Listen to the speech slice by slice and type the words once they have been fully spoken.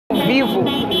vivo.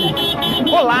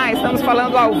 Olá, estamos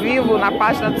falando ao vivo na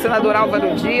página do senador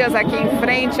Alvaro Dias, aqui em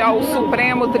frente ao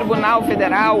Supremo Tribunal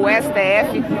Federal, o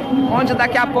STF, onde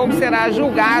daqui a pouco será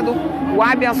julgado o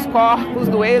habeas corpus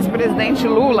do ex-presidente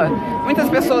Lula. Muitas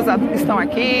pessoas estão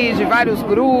aqui, de vários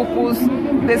grupos,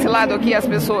 desse lado aqui as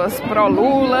pessoas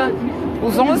pró-Lula.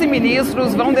 Os 11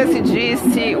 ministros vão decidir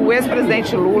se o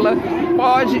ex-presidente Lula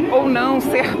pode ou não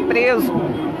ser preso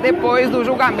depois do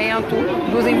julgamento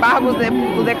dos embargos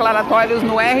declaratórios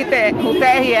no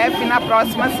TRF na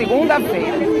próxima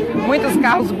segunda-feira. Muitos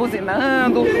carros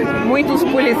buzinando, muitos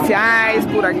policiais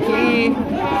por aqui.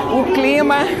 O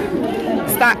clima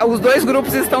os dois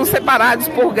grupos estão separados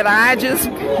por grades,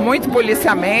 muito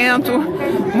policiamento,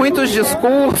 muitos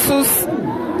discursos.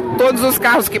 Todos os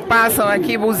carros que passam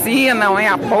aqui buzinam em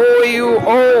apoio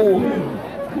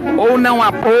ou não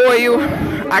apoio.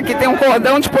 Aqui tem um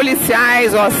cordão de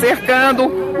policiais, ó, cercando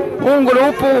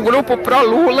o grupo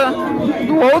pró-Lula,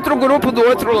 do outro grupo do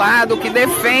outro lado, que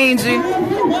defende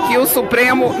que o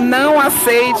Supremo não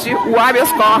aceite o habeas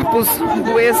corpus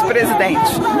do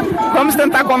ex-presidente. Vamos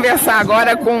tentar conversar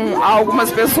agora com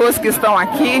algumas pessoas que estão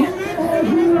aqui,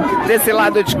 desse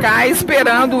lado de cá,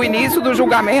 esperando o início do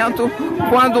julgamento,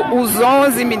 quando os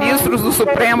 11 ministros do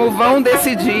Supremo vão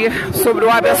decidir sobre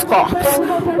o habeas corpus.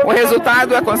 O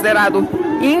resultado é considerado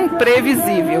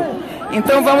imprevisível.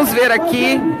 Então vamos ver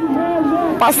aqui,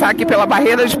 passar aqui pela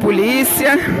barreira de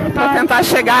polícia, para tentar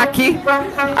chegar aqui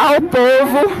ao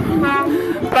povo,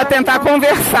 para tentar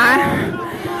conversar.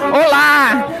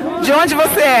 Olá, de onde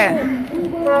você é?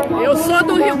 Eu sou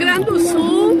do Rio Grande do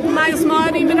Sul, mas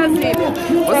moro em Brasília.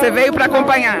 Você veio para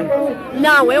acompanhar?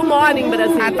 Não, eu moro em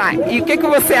Brasília. Ah, tá. E o que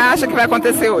você acha que vai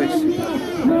acontecer hoje?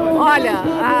 Olha,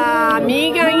 a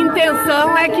minha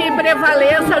intenção é que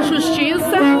prevaleça a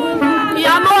justiça e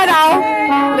a moral,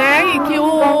 né? E que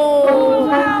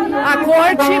a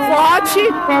corte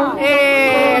vote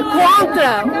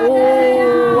contra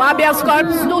o habeas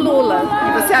corpus do Lula.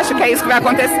 E você acha que é isso que vai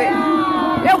acontecer?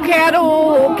 Eu quero...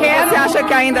 Você acha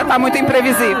que ainda está muito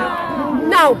imprevisível?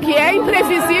 Não, que é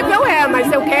imprevisível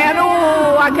mas eu quero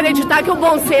acreditar que o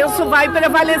bom senso vai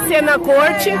prevalecer na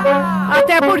corte,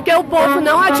 até porque o povo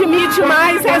não admite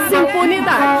mais essa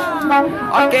impunidade.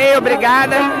 Ok,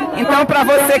 obrigada. Então, para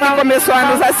você que começou a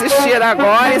nos assistir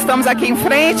agora, estamos aqui em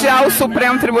frente ao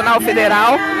Supremo Tribunal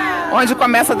Federal, onde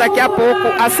começa daqui a pouco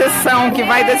a sessão que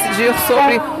vai decidir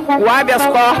sobre o habeas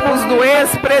corpus do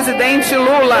ex-presidente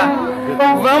Lula.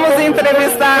 Vamos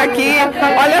entrevistar aqui,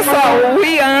 olha só, o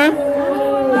Ian,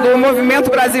 do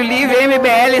Movimento Brasil Livre,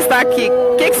 MBL, está aqui.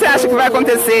 O que você acha que vai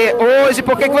acontecer hoje?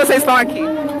 Por que vocês estão aqui?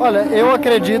 Olha, eu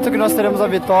acredito que nós teremos a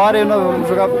vitória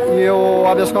e o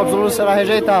habeas corpus do Lula será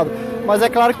rejeitado. Mas é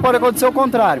claro que pode acontecer o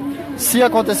contrário. Se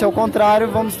acontecer o contrário,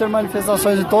 vamos ter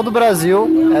manifestações em todo o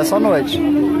Brasil essa noite.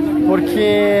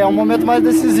 Porque é um momento mais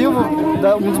decisivo,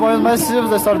 um dos momentos mais decisivos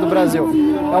da história do Brasil.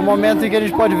 É um momento em que a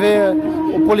gente pode ver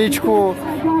o político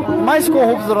mais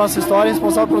corrupto da nossa história,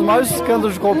 responsável pelos maiores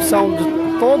escândalos de corrupção de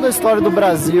toda a história do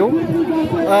Brasil,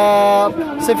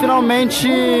 você finalmente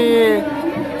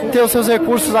ter os seus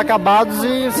recursos acabados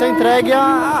e ser entregue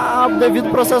ao devido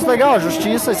processo legal, à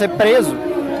justiça, e ser preso.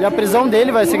 E a prisão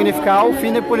dele vai significar o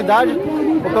fim da impunidade,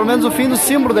 ou pelo menos o fim do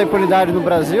símbolo da impunidade no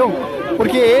Brasil,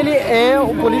 porque ele é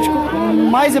o político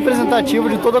mais representativo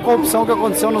de toda a corrupção que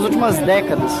aconteceu nas últimas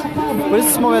décadas. Por isso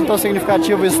esse momento é tão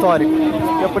significativo e histórico.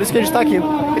 E é por isso que a gente está aqui.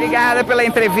 Obrigada pela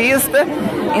entrevista.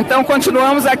 Então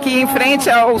continuamos aqui em frente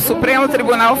ao Supremo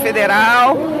Tribunal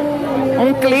Federal.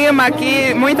 Um clima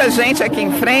aqui, muita gente aqui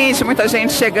em frente, muita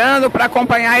gente chegando para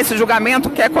acompanhar esse julgamento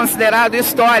que é considerado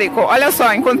histórico. Olha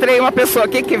só, encontrei uma pessoa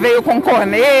aqui que veio com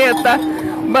corneta,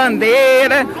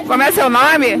 bandeira. Como é seu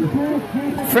nome?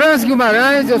 Franz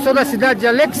Guimarães, eu sou da cidade de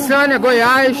Alexânia,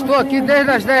 Goiás, estou aqui desde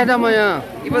as 10 da manhã.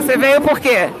 E você veio por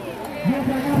quê?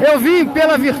 Eu vim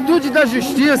pela virtude da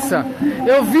justiça,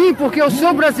 eu vim porque eu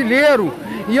sou brasileiro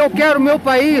e eu quero meu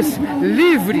país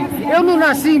livre. Eu não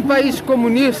nasci em país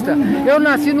comunista, eu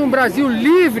nasci num Brasil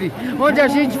livre, onde a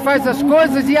gente faz as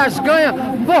coisas e as ganha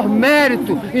por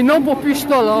mérito e não por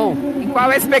pistolão. E qual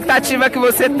é a expectativa que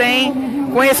você tem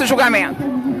com esse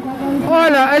julgamento?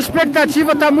 Olha, a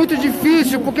expectativa está muito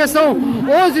difícil, porque são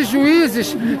 11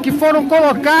 juízes que foram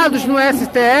colocados no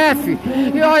STF,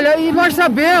 e nós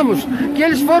sabemos que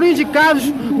eles foram indicados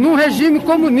num regime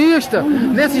comunista,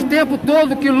 nesse tempo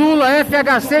todo que Lula,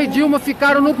 FHC e Dilma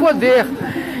ficaram no poder.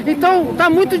 Então está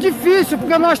muito difícil,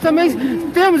 porque nós também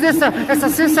temos essa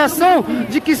sensação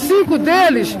de que 5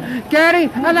 deles querem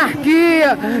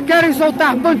anarquia, querem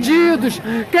soltar bandidos,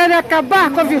 querem acabar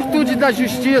com a virtude da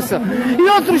justiça. E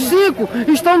outros 5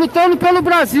 estão lutando pelo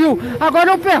Brasil.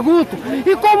 Agora eu pergunto,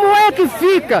 e como é que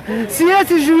fica se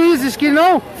esses juízes que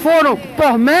não foram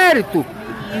por mérito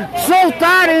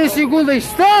soltarem em segunda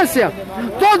instância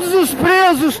todos os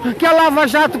presos que a Lava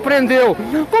Jato prendeu?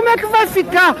 Como é que vai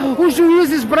ficar os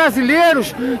juízes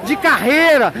brasileiros de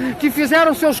carreira que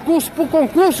fizeram seus cursos por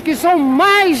concurso, que são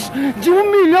mais de 1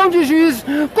 milhão de juízes?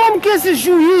 Como que esses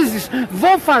juízes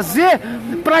vão fazer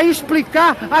para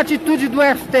explicar a atitude do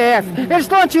STF? Eles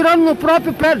estão atirando no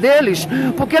próprio pé deles,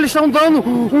 porque eles estão dando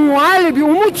um álibi,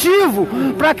 um motivo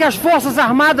para que as Forças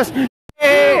Armadas...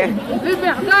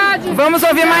 Liberdade! Vamos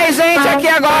ouvir mais gente aqui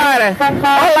agora.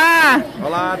 Olá!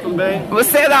 Olá, tudo bem?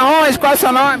 Você é da onde? Qual é o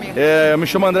seu nome? Eu me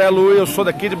chamo André Lu, eu sou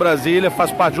daqui de Brasília,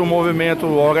 faço parte de um movimento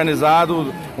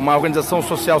organizado, uma organização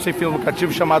social sem fins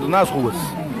lucrativos chamado Nas Ruas.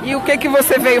 E o que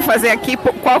você veio fazer aqui?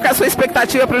 Qual que é a sua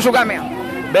expectativa para o julgamento?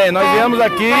 Bem, nós viemos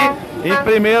aqui em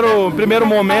primeiro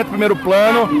momento, primeiro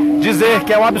plano, dizer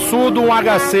que é um absurdo um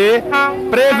HC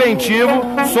preventivo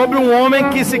sobre um homem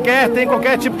que sequer tem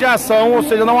qualquer tipo de ação, ou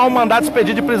seja, não há um mandato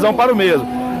expedido de prisão para o mesmo.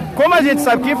 Como a gente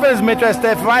sabe que infelizmente o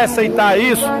STF vai aceitar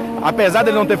isso, apesar de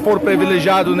ele não ter foro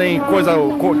privilegiado nem coisa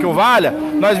que o valha,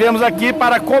 nós viemos aqui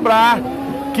para cobrar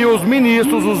que os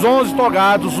ministros, os 11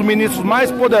 togados, os ministros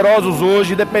mais poderosos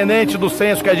hoje, independente do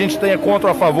senso que a gente tenha contra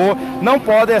ou a favor, não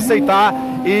podem aceitar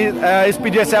e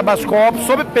expedir esse habeas corpus,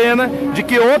 sob pena de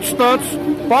que outros tantos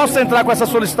possam entrar com essa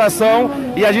solicitação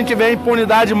e a gente vê a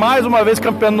impunidade mais uma vez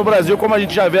campeando no Brasil, como a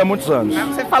gente já vê há muitos anos.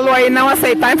 Você falou aí não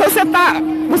aceitar, então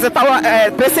você tá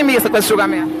pessimista com esse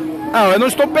julgamento? Não, eu não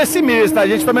estou pessimista, a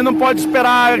gente também não pode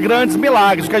esperar grandes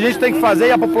milagres. O que a gente tem que fazer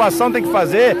e a população tem que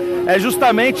fazer é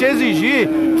justamente exigir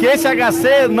que esse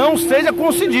HC não seja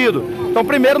concedido. Então,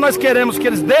 primeiro nós queremos que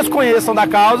eles desconheçam da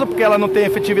causa, porque ela não tem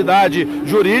efetividade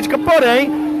jurídica, porém,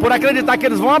 por acreditar que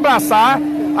eles vão abraçar,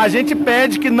 a gente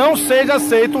pede que não seja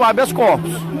aceito o habeas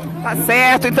corpus. Tá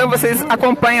certo, então vocês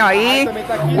acompanham aí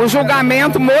o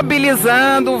julgamento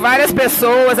mobilizando várias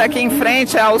pessoas aqui em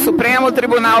frente ao Supremo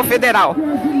Tribunal Federal.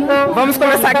 Vamos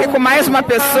conversar aqui com mais uma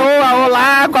pessoa.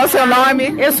 Olá, qual é o seu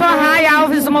nome? Eu sou a Raia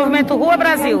Alves do Movimento Rua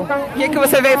Brasil. O que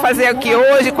você veio fazer aqui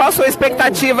hoje? Qual a sua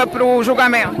expectativa para o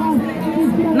julgamento?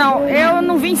 Não, eu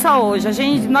não vim só hoje.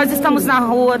 Nós estamos na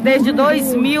rua desde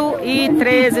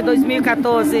 2013,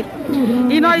 2014.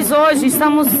 E nós hoje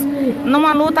estamos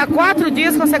numa luta há 4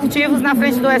 dias consecutivos na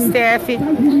frente do STF.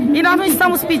 E nós não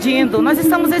estamos pedindo, nós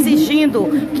estamos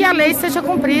exigindo que a lei seja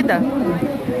cumprida.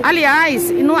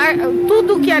 Aliás,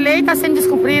 tudo que é lei está sendo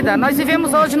descumprida. Nós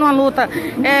vivemos hoje numa luta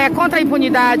contra a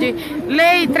impunidade.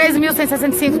 Lei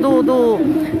 13.165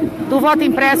 do voto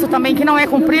impresso também, que não é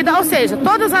cumprida. Ou seja,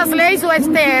 todas as leis do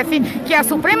STF, que é a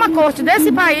Suprema Corte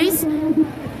desse país,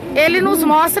 ele nos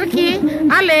mostra que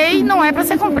a lei não é para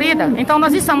ser cumprida. Então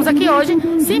nós estamos aqui hoje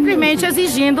simplesmente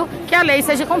exigindo que a lei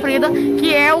seja cumprida,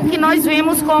 que é o que nós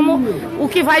vimos como o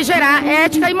que vai gerar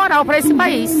ética e moral para esse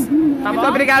país. Tá bom? Muito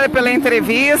obrigada pela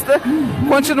entrevista.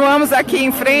 Continuamos aqui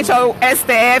em frente ao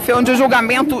STF, onde o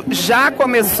julgamento já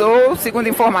começou, segundo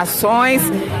informações,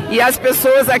 e as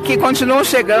pessoas aqui continuam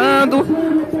chegando,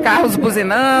 carros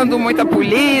buzinando, muita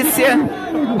polícia,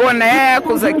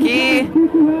 bonecos aqui.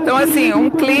 Então, assim, um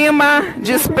clima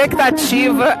de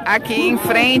expectativa aqui em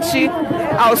frente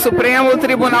ao Supremo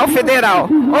Tribunal Federal.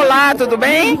 Olá, tudo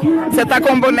bem? Você está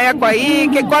com um boneco aí,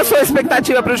 qual a sua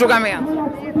expectativa para o julgamento?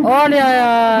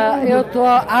 Olha, eu estou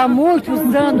há muitos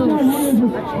anos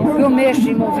que eu mexo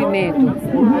em movimento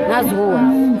nas ruas,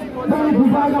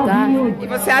 tá? E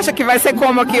você acha que vai ser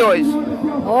como aqui hoje?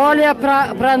 Olha,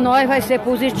 para nós vai ser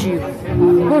positivo,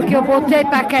 porque eu botei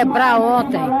para quebrar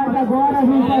ontem,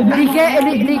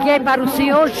 liguei para o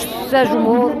senhor Sérgio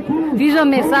Moro, fiz uma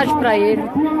mensagem para ele,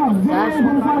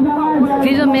 tá?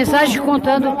 Fiz uma mensagem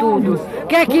contando tudo. O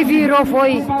que é que virou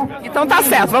foi... Então tá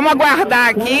certo, vamos aguardar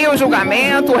aqui o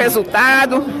julgamento, o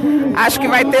resultado. Acho que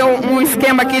vai ter um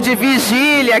esquema aqui de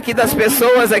vigília aqui das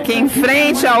pessoas aqui em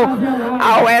frente ao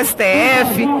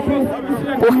STF,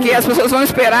 porque as pessoas vão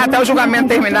esperar até o julgamento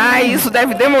terminar e isso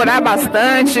deve demorar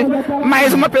bastante.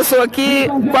 Mais uma pessoa aqui,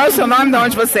 qual é o seu nome, de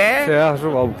onde você é?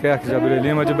 Sérgio Albuquerque de Abreu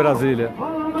Lima, de Brasília.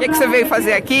 O O que você veio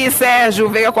fazer aqui, Sérgio?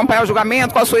 Veio acompanhar o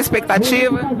julgamento? Qual a sua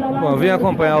expectativa? Bom, eu vim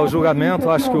acompanhar o julgamento.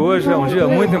 Acho que hoje é um dia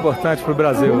muito importante para o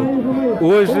Brasil.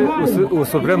 Hoje, o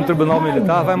Supremo Tribunal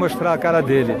Militar vai mostrar a cara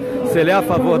dele, se ele é a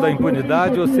favor da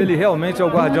impunidade ou se ele realmente é o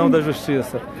guardião da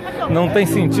justiça. Não tem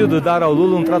sentido dar ao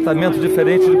Lula um tratamento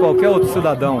diferente de qualquer outro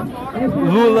cidadão.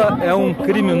 Lula é um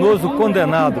criminoso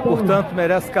condenado, portanto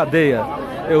merece cadeia.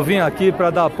 Eu vim aqui para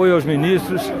dar apoio aos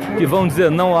ministros que vão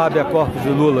dizer não ao habeas corpus de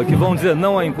Lula, que vão dizer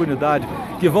não à impunidade,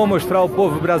 que vão mostrar ao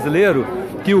povo brasileiro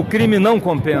que o crime não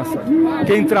compensa.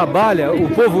 Quem trabalha, o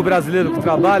povo brasileiro que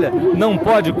trabalha, não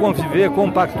pode conviver,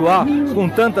 compactuar com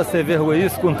tanta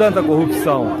sem-vergonhice, com tanta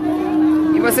corrupção.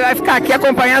 E você vai ficar aqui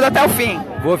acompanhando até o fim?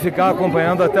 Vou ficar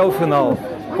acompanhando até o final.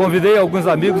 Convidei alguns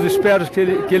amigos, espero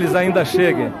que eles ainda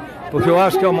cheguem, porque eu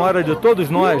acho que é uma hora de todos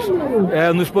nós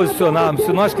nos posicionarmos.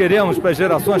 Se nós queremos para as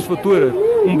gerações futuras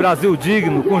um Brasil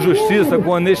digno, com justiça, com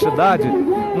honestidade,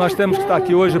 nós temos que estar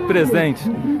aqui hoje presentes.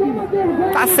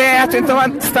 Tá certo, então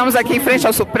estamos aqui em frente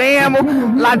ao Supremo,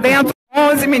 lá dentro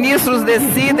 11 ministros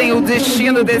decidem o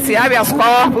destino desse habeas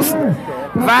corpus,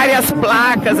 várias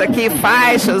placas aqui,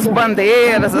 faixas,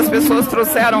 bandeiras, as pessoas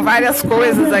trouxeram várias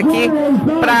coisas aqui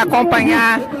para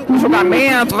acompanhar o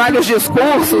julgamento, vários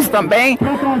discursos também.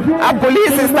 A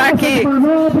polícia está aqui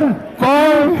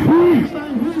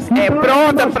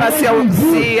pronta para se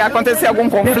acontecer algum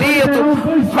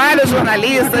conflito. Vários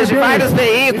jornalistas de vários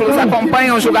veículos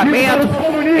acompanham o julgamento.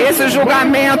 Esse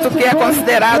julgamento que é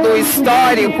considerado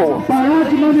histórico.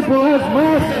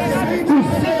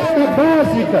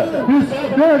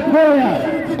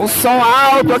 O som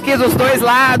alto aqui dos dois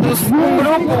lados, um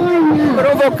grupo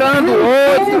provocando o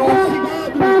outro.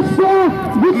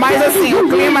 Mas assim, o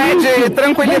clima é de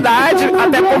tranquilidade,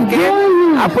 até porque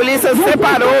a polícia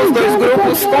separou os dois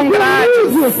grupos com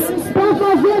grades.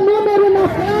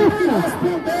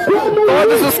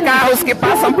 Todos os carros que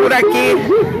passam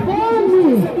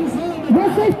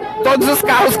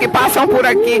por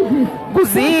aqui,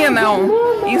 buzinam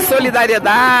em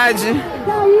solidariedade.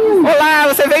 Olá,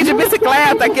 você veio de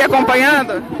bicicleta aqui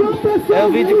acompanhando?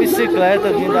 Eu vim de bicicleta,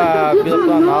 vim da Vila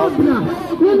Planalto.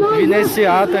 Vim nesse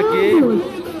ato aqui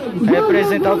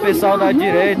representar o pessoal da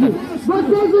direita.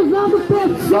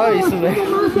 Só isso,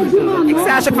 velho. O que você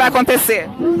acha que vai acontecer?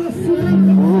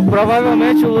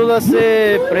 Provavelmente o Lula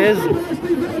ser preso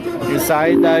e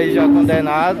sair daí já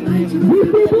condenado.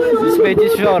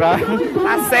 Despedido de chorar.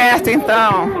 Tá certo,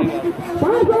 então.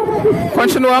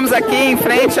 Continuamos aqui em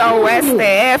frente ao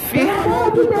STF.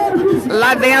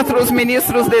 Lá dentro os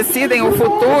ministros decidem o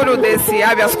futuro desse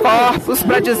habeas corpus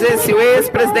para dizer se o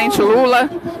ex-presidente Lula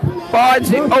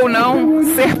pode ou não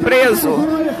ser preso.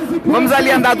 Vamos ali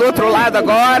andar do outro lado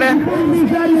agora.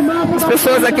 As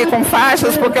pessoas aqui com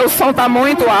faixas, porque o som está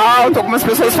muito alto. Algumas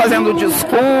pessoas fazendo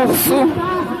discurso.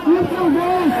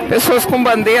 Pessoas com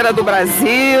bandeira do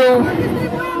Brasil.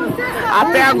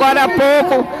 Até agora há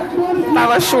pouco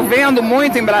estava chovendo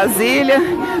muito em Brasília.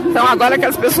 Então agora que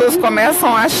as pessoas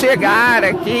começam a chegar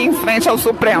aqui em frente ao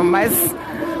Supremo. Mas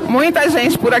muita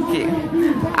gente por aqui.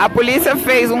 A polícia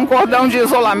fez um cordão de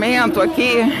isolamento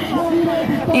aqui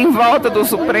em volta do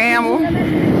Supremo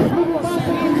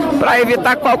para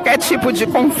evitar qualquer tipo de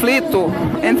conflito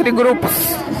entre grupos.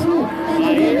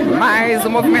 Mas o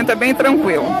movimento é bem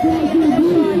tranquilo.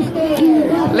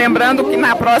 Lembrando que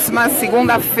na próxima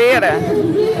segunda-feira,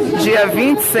 dia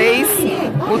 26,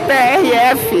 o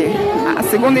TRF, a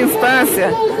segunda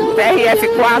instância,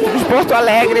 TRF4 de Porto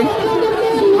Alegre,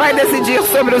 vai decidir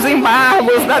sobre os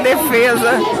embargos da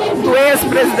defesa do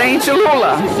ex-presidente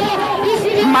Lula.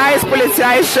 Mais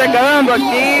policiais chegando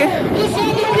aqui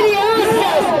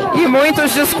e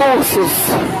muitos discursos.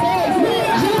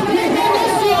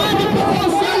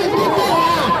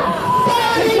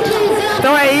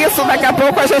 Então é isso, daqui a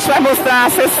pouco a gente vai mostrar a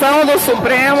sessão do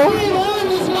Supremo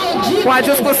com a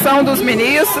discussão dos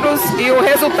ministros e o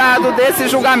resultado desse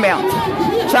julgamento.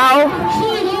 Tchau!